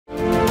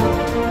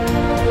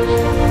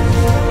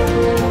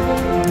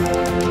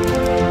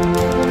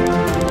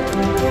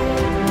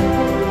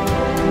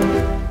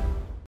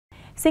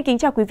Xin kính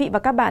chào quý vị và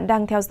các bạn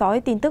đang theo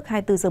dõi tin tức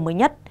 24 giờ mới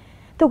nhất.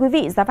 Thưa quý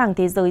vị, giá vàng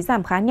thế giới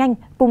giảm khá nhanh,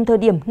 cùng thời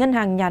điểm Ngân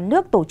hàng Nhà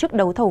nước tổ chức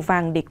đấu thầu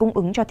vàng để cung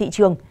ứng cho thị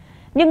trường.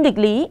 Nhưng nghịch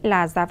lý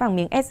là giá vàng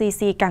miếng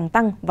SJC càng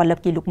tăng và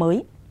lập kỷ lục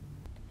mới.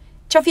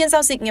 Trong phiên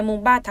giao dịch ngày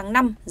 3 tháng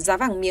 5, giá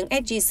vàng miếng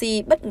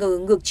SJC bất ngờ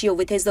ngược chiều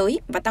với thế giới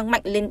và tăng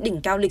mạnh lên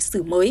đỉnh cao lịch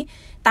sử mới,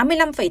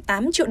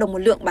 85,8 triệu đồng một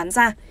lượng bán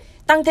ra,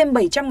 tăng thêm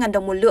 700.000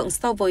 đồng một lượng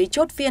so với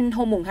chốt phiên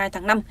hôm 2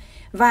 tháng 5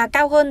 và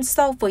cao hơn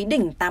so với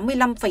đỉnh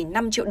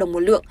 85,5 triệu đồng một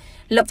lượng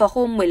lập vào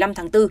hôm 15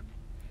 tháng 4.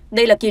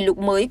 Đây là kỷ lục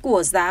mới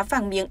của giá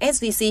vàng miếng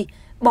SJC,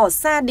 bỏ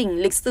xa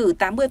đỉnh lịch sử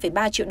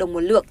 80,3 triệu đồng một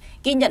lượng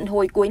ghi nhận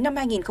hồi cuối năm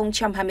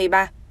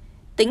 2023.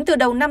 Tính từ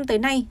đầu năm tới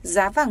nay,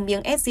 giá vàng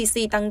miếng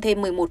SJC tăng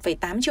thêm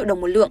 11,8 triệu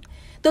đồng một lượng,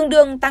 tương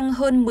đương tăng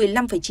hơn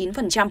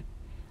 15,9%.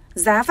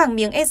 Giá vàng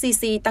miếng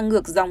SJC tăng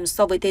ngược dòng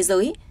so với thế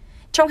giới.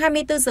 Trong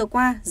 24 giờ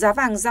qua, giá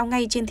vàng giao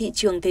ngay trên thị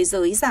trường thế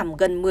giới giảm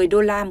gần 10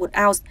 đô la một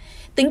ounce.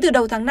 Tính từ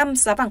đầu tháng 5,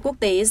 giá vàng quốc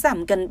tế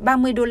giảm gần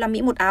 30 đô la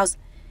Mỹ một ounce.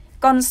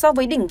 Còn so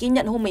với đỉnh ghi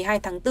nhận hôm 12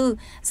 tháng 4,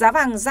 giá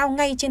vàng giao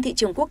ngay trên thị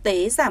trường quốc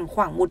tế giảm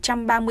khoảng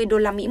 130 đô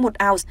la Mỹ một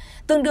ounce,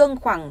 tương đương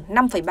khoảng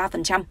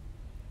 5,3%.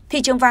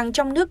 Thị trường vàng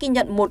trong nước ghi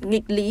nhận một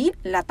nghịch lý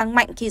là tăng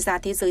mạnh khi giá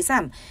thế giới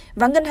giảm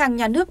và Ngân hàng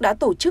Nhà nước đã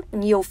tổ chức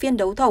nhiều phiên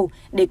đấu thầu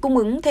để cung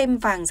ứng thêm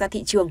vàng ra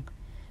thị trường.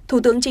 Thủ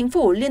tướng Chính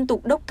phủ liên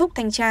tục đốc thúc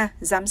thanh tra,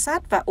 giám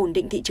sát và ổn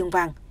định thị trường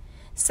vàng.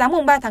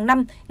 Sáng 3 tháng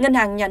 5, Ngân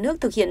hàng Nhà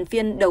nước thực hiện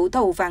phiên đấu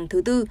thầu vàng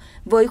thứ tư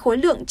với khối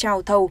lượng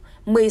chào thầu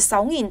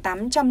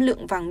 16.800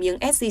 lượng vàng miếng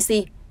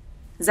SJC.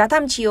 Giá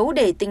tham chiếu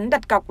để tính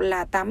đặt cọc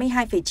là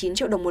 82,9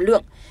 triệu đồng một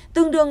lượng,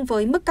 tương đương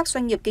với mức các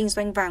doanh nghiệp kinh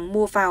doanh vàng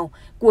mua vào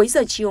cuối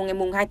giờ chiều ngày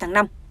 2 tháng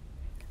 5.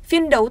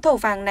 Phiên đấu thầu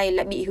vàng này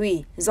lại bị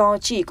hủy do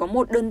chỉ có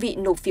một đơn vị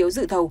nộp phiếu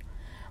dự thầu.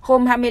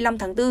 Hôm 25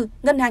 tháng 4,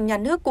 Ngân hàng Nhà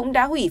nước cũng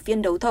đã hủy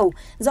phiên đấu thầu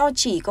do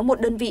chỉ có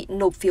một đơn vị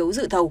nộp phiếu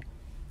dự thầu.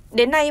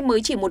 Đến nay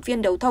mới chỉ một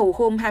phiên đấu thầu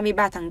hôm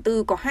 23 tháng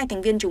 4 có 2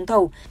 thành viên trúng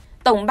thầu,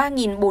 tổng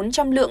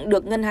 3.400 lượng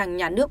được Ngân hàng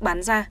Nhà nước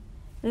bán ra.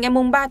 Ngày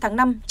 3 tháng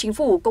 5, Chính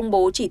phủ công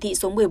bố chỉ thị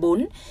số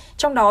 14,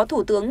 trong đó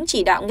Thủ tướng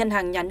chỉ đạo Ngân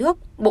hàng Nhà nước,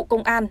 Bộ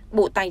Công an,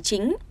 Bộ Tài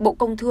chính, Bộ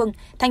Công Thương,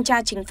 Thanh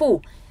tra Chính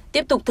phủ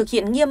tiếp tục thực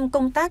hiện nghiêm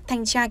công tác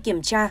thanh tra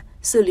kiểm tra,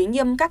 xử lý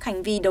nghiêm các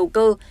hành vi đầu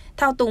cơ,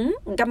 thao túng,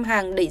 găm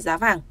hàng đẩy giá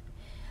vàng.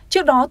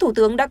 Trước đó, Thủ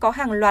tướng đã có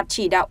hàng loạt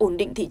chỉ đạo ổn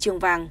định thị trường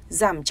vàng,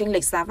 giảm chênh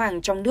lệch giá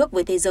vàng trong nước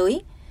với thế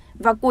giới.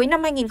 Vào cuối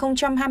năm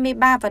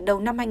 2023 và đầu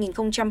năm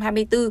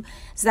 2024,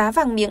 giá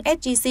vàng miếng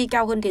SJC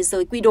cao hơn thế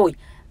giới quy đổi,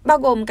 bao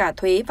gồm cả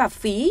thuế và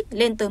phí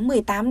lên tới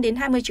 18 đến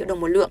 20 triệu đồng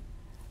một lượng.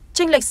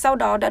 Chênh lệch sau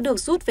đó đã được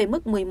rút về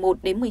mức 11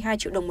 đến 12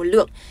 triệu đồng một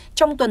lượng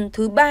trong tuần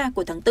thứ 3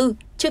 của tháng 4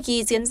 trước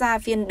khi diễn ra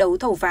phiên đấu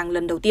thầu vàng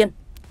lần đầu tiên.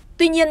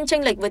 Tuy nhiên,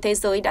 chênh lệch với thế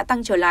giới đã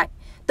tăng trở lại.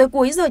 Tới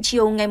cuối giờ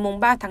chiều ngày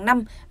 3 tháng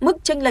 5, mức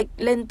chênh lệch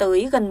lên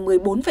tới gần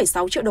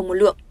 14,6 triệu đồng một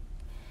lượng.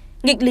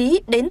 Nghịch lý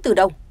đến từ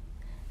đâu?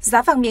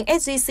 Giá vàng miếng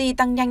SJC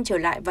tăng nhanh trở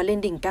lại và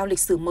lên đỉnh cao lịch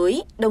sử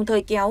mới, đồng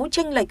thời kéo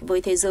chênh lệch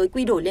với thế giới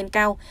quy đổi lên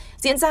cao,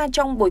 diễn ra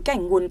trong bối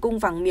cảnh nguồn cung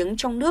vàng miếng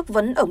trong nước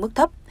vẫn ở mức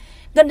thấp.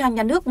 Ngân hàng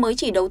Nhà nước mới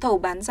chỉ đấu thầu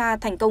bán ra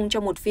thành công cho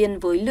một phiên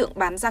với lượng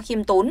bán ra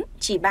khiêm tốn,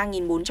 chỉ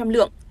 3.400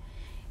 lượng.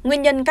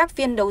 Nguyên nhân các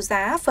phiên đấu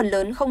giá phần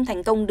lớn không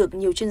thành công được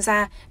nhiều chuyên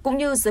gia cũng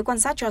như giới quan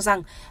sát cho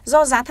rằng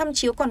do giá tham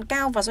chiếu còn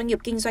cao và doanh nghiệp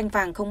kinh doanh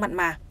vàng không mặn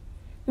mà.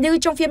 Như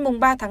trong phiên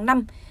 3 tháng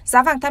 5,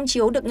 giá vàng tham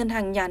chiếu được Ngân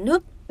hàng Nhà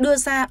nước đưa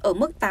ra ở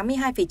mức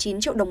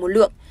 82,9 triệu đồng một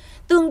lượng,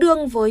 tương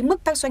đương với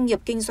mức các doanh nghiệp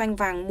kinh doanh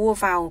vàng mua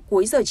vào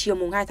cuối giờ chiều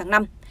 2 tháng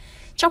 5.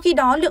 Trong khi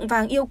đó, lượng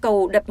vàng yêu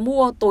cầu đặt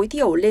mua tối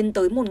thiểu lên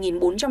tới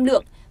 1.400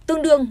 lượng,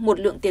 tương đương một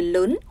lượng tiền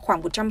lớn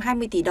khoảng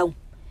 120 tỷ đồng.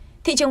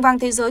 Thị trường vàng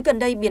thế giới gần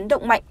đây biến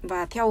động mạnh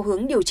và theo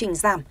hướng điều chỉnh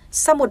giảm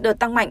sau một đợt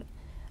tăng mạnh,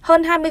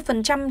 hơn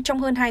 20% trong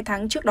hơn 2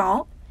 tháng trước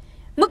đó.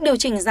 Mức điều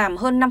chỉnh giảm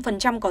hơn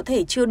 5% có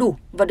thể chưa đủ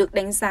và được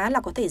đánh giá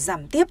là có thể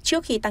giảm tiếp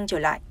trước khi tăng trở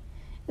lại.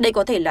 Đây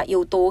có thể là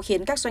yếu tố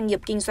khiến các doanh nghiệp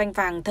kinh doanh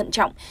vàng thận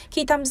trọng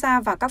khi tham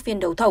gia vào các phiên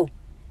đấu thầu.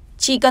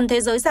 Chỉ cần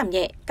thế giới giảm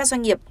nhẹ, các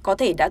doanh nghiệp có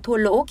thể đã thua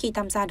lỗ khi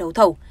tham gia đấu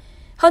thầu.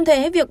 Hơn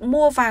thế, việc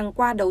mua vàng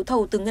qua đấu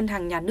thầu từ Ngân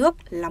hàng Nhà nước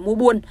là mua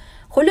buôn,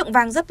 khối lượng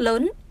vàng rất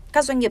lớn,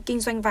 các doanh nghiệp kinh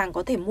doanh vàng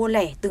có thể mua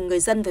lẻ từ người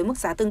dân với mức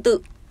giá tương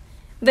tự.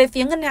 Về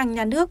phía Ngân hàng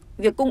Nhà nước,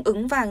 việc cung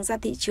ứng vàng ra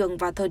thị trường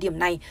vào thời điểm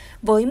này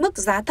với mức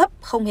giá thấp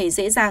không hề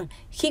dễ dàng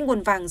khi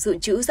nguồn vàng dự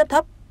trữ rất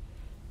thấp.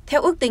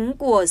 Theo ước tính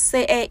của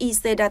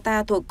CEIC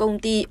Data thuộc công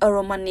ty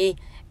Euromoney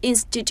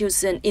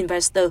Institutional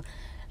Investor,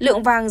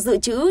 lượng vàng dự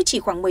trữ chỉ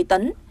khoảng 10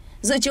 tấn.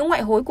 Dự trữ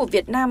ngoại hối của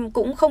Việt Nam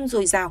cũng không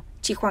dồi dào,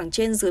 chỉ khoảng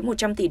trên dưới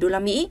 100 tỷ đô la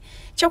Mỹ,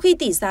 trong khi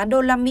tỷ giá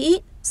đô la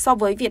Mỹ so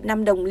với Việt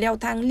Nam đồng leo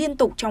thang liên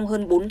tục trong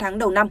hơn 4 tháng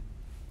đầu năm.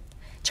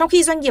 Trong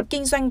khi doanh nghiệp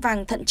kinh doanh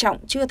vàng thận trọng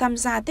chưa tham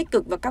gia tích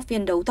cực vào các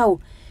phiên đấu thầu,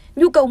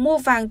 nhu cầu mua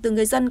vàng từ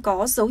người dân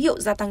có dấu hiệu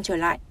gia tăng trở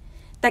lại.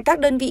 Tại các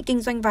đơn vị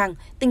kinh doanh vàng,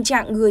 tình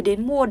trạng người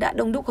đến mua đã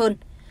đông đúc hơn.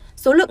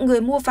 Số lượng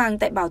người mua vàng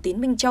tại Bảo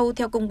Tín Minh Châu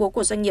theo công bố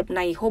của doanh nghiệp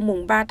này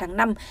hôm 3 tháng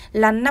 5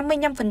 là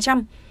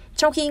 55%,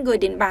 trong khi người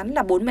đến bán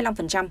là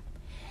 45%.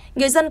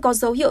 Người dân có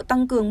dấu hiệu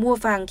tăng cường mua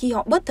vàng khi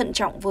họ bớt thận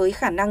trọng với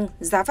khả năng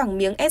giá vàng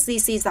miếng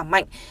SJC giảm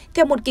mạnh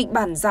theo một kịch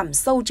bản giảm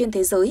sâu trên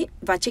thế giới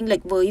và chênh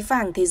lệch với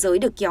vàng thế giới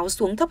được kéo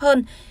xuống thấp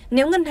hơn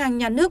nếu ngân hàng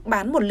nhà nước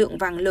bán một lượng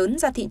vàng lớn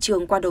ra thị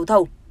trường qua đấu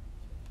thầu.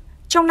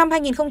 Trong năm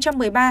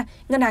 2013,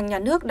 Ngân hàng Nhà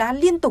nước đã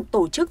liên tục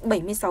tổ chức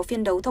 76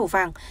 phiên đấu thầu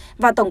vàng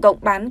và tổng cộng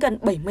bán gần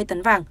 70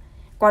 tấn vàng,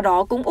 qua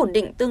đó cũng ổn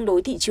định tương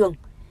đối thị trường.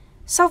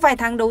 Sau vài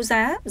tháng đấu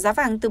giá, giá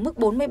vàng từ mức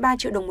 43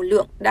 triệu đồng một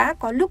lượng đã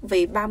có lúc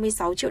về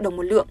 36 triệu đồng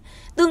một lượng,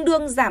 tương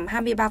đương giảm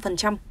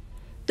 23%.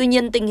 Tuy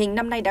nhiên, tình hình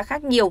năm nay đã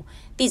khác nhiều,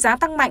 tỷ giá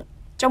tăng mạnh.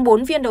 Trong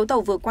 4 phiên đấu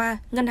thầu vừa qua,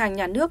 Ngân hàng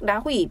Nhà nước đã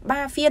hủy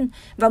 3 phiên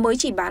và mới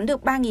chỉ bán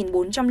được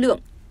 3.400 lượng,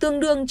 tương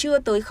đương chưa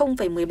tới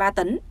 0,13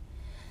 tấn.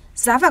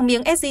 Giá vàng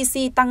miếng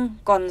SJC tăng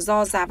còn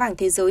do giá vàng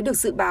thế giới được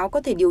dự báo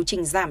có thể điều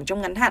chỉnh giảm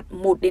trong ngắn hạn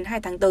 1 đến 2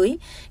 tháng tới,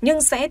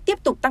 nhưng sẽ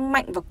tiếp tục tăng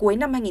mạnh vào cuối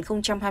năm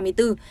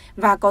 2024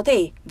 và có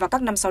thể vào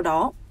các năm sau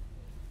đó.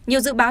 Nhiều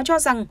dự báo cho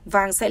rằng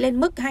vàng sẽ lên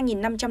mức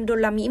 2.500 đô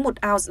la Mỹ một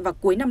ounce vào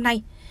cuối năm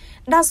nay.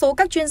 Đa số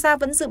các chuyên gia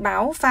vẫn dự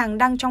báo vàng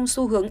đang trong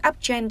xu hướng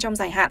uptrend trong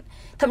dài hạn,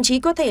 thậm chí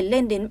có thể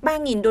lên đến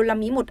 3.000 đô la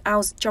Mỹ một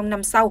ounce trong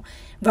năm sau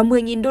và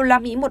 10.000 đô la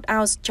Mỹ một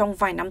ounce trong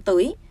vài năm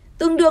tới,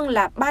 tương đương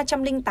là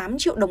 308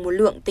 triệu đồng một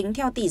lượng tính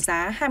theo tỷ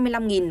giá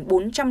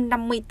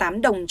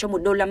 25.458 đồng cho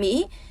một đô la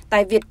Mỹ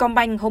tại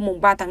Vietcombank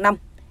hôm 3 tháng 5.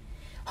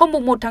 Hôm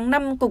 1 tháng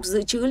 5, Cục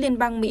Dự trữ Liên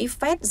bang Mỹ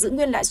Fed giữ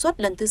nguyên lãi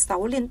suất lần thứ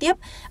 6 liên tiếp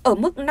ở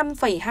mức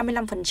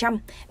 5,25%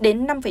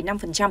 đến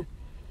 5,5%.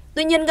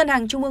 Tuy nhiên, Ngân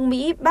hàng Trung ương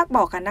Mỹ bác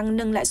bỏ khả năng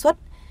nâng lãi suất.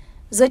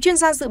 Giới chuyên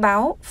gia dự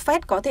báo Fed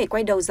có thể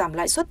quay đầu giảm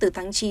lãi suất từ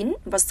tháng 9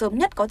 và sớm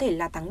nhất có thể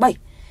là tháng 7.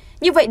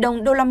 Như vậy,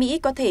 đồng đô la Mỹ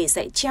có thể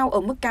sẽ treo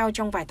ở mức cao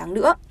trong vài tháng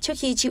nữa trước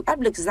khi chịu áp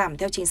lực giảm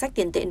theo chính sách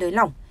tiền tệ nới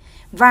lỏng.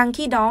 Vàng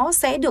khi đó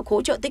sẽ được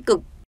hỗ trợ tích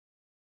cực.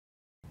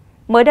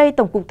 Mới đây,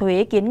 Tổng cục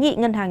Thuế kiến nghị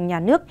Ngân hàng Nhà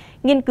nước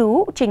nghiên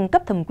cứu trình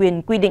cấp thẩm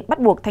quyền quy định bắt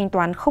buộc thanh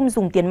toán không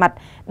dùng tiền mặt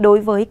đối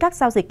với các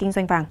giao dịch kinh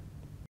doanh vàng.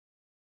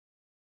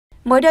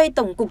 Mới đây,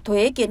 Tổng cục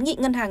Thuế kiến nghị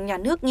Ngân hàng Nhà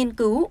nước nghiên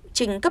cứu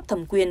trình cấp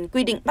thẩm quyền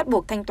quy định bắt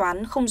buộc thanh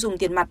toán không dùng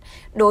tiền mặt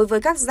đối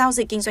với các giao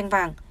dịch kinh doanh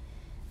vàng.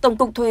 Tổng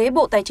cục Thuế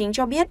Bộ Tài chính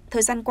cho biết,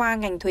 thời gian qua,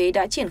 ngành thuế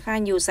đã triển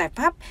khai nhiều giải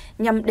pháp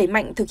nhằm đẩy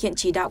mạnh thực hiện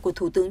chỉ đạo của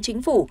Thủ tướng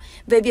Chính phủ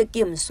về việc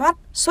kiểm soát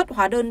xuất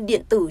hóa đơn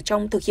điện tử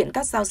trong thực hiện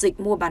các giao dịch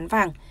mua bán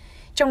vàng.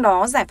 Trong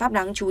đó, giải pháp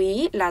đáng chú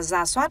ý là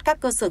rà soát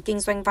các cơ sở kinh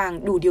doanh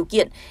vàng đủ điều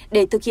kiện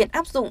để thực hiện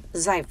áp dụng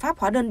giải pháp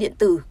hóa đơn điện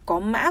tử có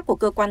mã của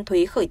cơ quan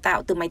thuế khởi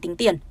tạo từ máy tính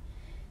tiền.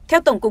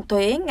 Theo Tổng cục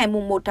Thuế, ngày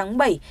 1 tháng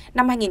 7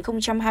 năm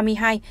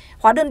 2022,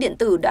 hóa đơn điện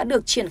tử đã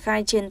được triển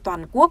khai trên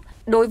toàn quốc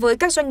đối với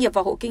các doanh nghiệp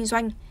và hộ kinh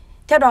doanh.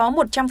 Theo đó,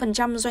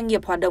 100% doanh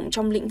nghiệp hoạt động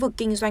trong lĩnh vực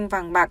kinh doanh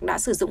vàng bạc đã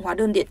sử dụng hóa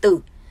đơn điện tử.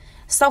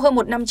 Sau hơn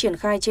một năm triển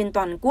khai trên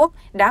toàn quốc,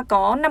 đã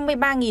có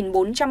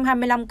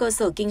 53.425 cơ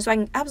sở kinh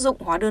doanh áp dụng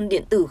hóa đơn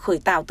điện tử khởi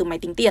tạo từ máy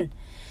tính tiền.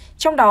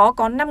 Trong đó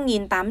có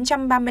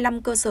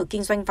 5.835 cơ sở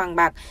kinh doanh vàng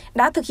bạc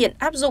đã thực hiện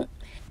áp dụng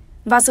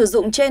và sử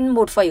dụng trên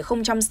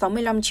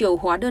 1,065 triệu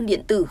hóa đơn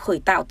điện tử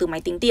khởi tạo từ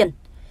máy tính tiền.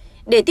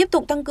 Để tiếp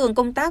tục tăng cường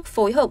công tác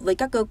phối hợp với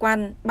các cơ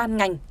quan, ban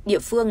ngành, địa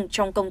phương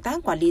trong công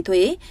tác quản lý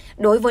thuế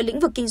đối với lĩnh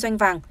vực kinh doanh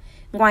vàng,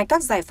 ngoài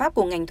các giải pháp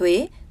của ngành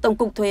thuế, Tổng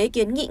cục Thuế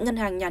kiến nghị Ngân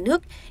hàng Nhà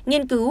nước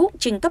nghiên cứu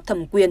trình cấp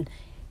thẩm quyền,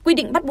 quy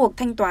định bắt buộc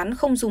thanh toán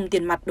không dùng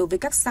tiền mặt đối với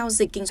các giao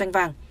dịch kinh doanh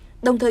vàng,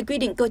 đồng thời quy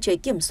định cơ chế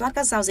kiểm soát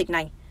các giao dịch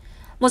này.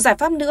 Một giải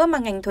pháp nữa mà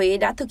ngành thuế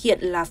đã thực hiện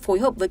là phối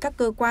hợp với các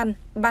cơ quan,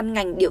 ban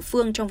ngành địa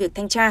phương trong việc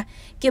thanh tra,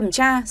 kiểm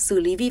tra, xử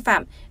lý vi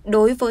phạm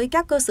đối với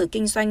các cơ sở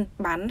kinh doanh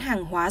bán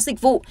hàng hóa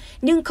dịch vụ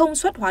nhưng không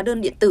xuất hóa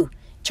đơn điện tử,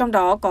 trong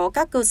đó có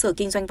các cơ sở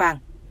kinh doanh vàng.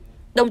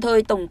 Đồng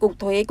thời, Tổng cục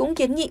Thuế cũng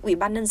kiến nghị Ủy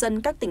ban Nhân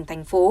dân các tỉnh,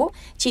 thành phố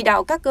chỉ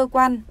đạo các cơ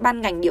quan,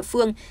 ban ngành địa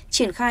phương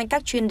triển khai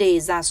các chuyên đề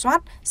rà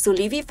soát, xử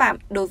lý vi phạm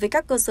đối với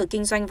các cơ sở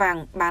kinh doanh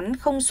vàng bán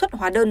không xuất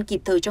hóa đơn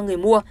kịp thời cho người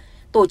mua,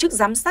 tổ chức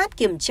giám sát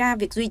kiểm tra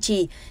việc duy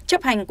trì,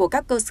 chấp hành của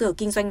các cơ sở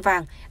kinh doanh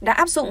vàng đã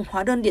áp dụng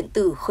hóa đơn điện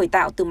tử khởi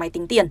tạo từ máy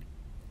tính tiền.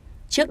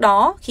 Trước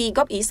đó, khi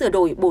góp ý sửa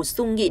đổi bổ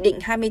sung Nghị định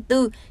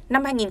 24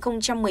 năm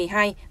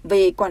 2012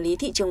 về quản lý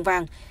thị trường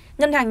vàng,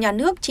 Ngân hàng Nhà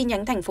nước chi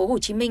nhánh thành phố Hồ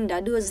Chí Minh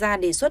đã đưa ra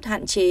đề xuất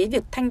hạn chế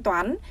việc thanh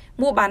toán,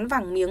 mua bán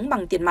vàng miếng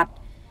bằng tiền mặt.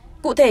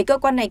 Cụ thể, cơ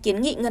quan này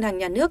kiến nghị Ngân hàng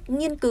Nhà nước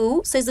nghiên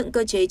cứu xây dựng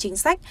cơ chế chính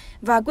sách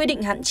và quy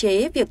định hạn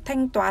chế việc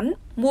thanh toán,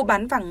 mua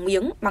bán vàng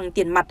miếng bằng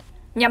tiền mặt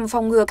nhằm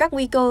phòng ngừa các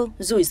nguy cơ,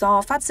 rủi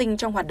ro phát sinh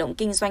trong hoạt động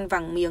kinh doanh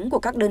vàng miếng của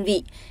các đơn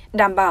vị,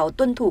 đảm bảo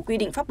tuân thủ quy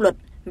định pháp luật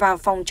và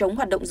phòng chống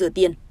hoạt động rửa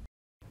tiền.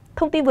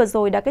 Thông tin vừa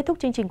rồi đã kết thúc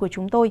chương trình của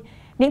chúng tôi.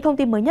 Những thông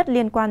tin mới nhất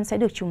liên quan sẽ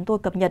được chúng tôi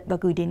cập nhật và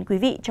gửi đến quý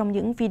vị trong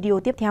những video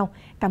tiếp theo.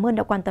 Cảm ơn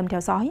đã quan tâm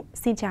theo dõi.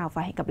 Xin chào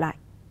và hẹn gặp lại.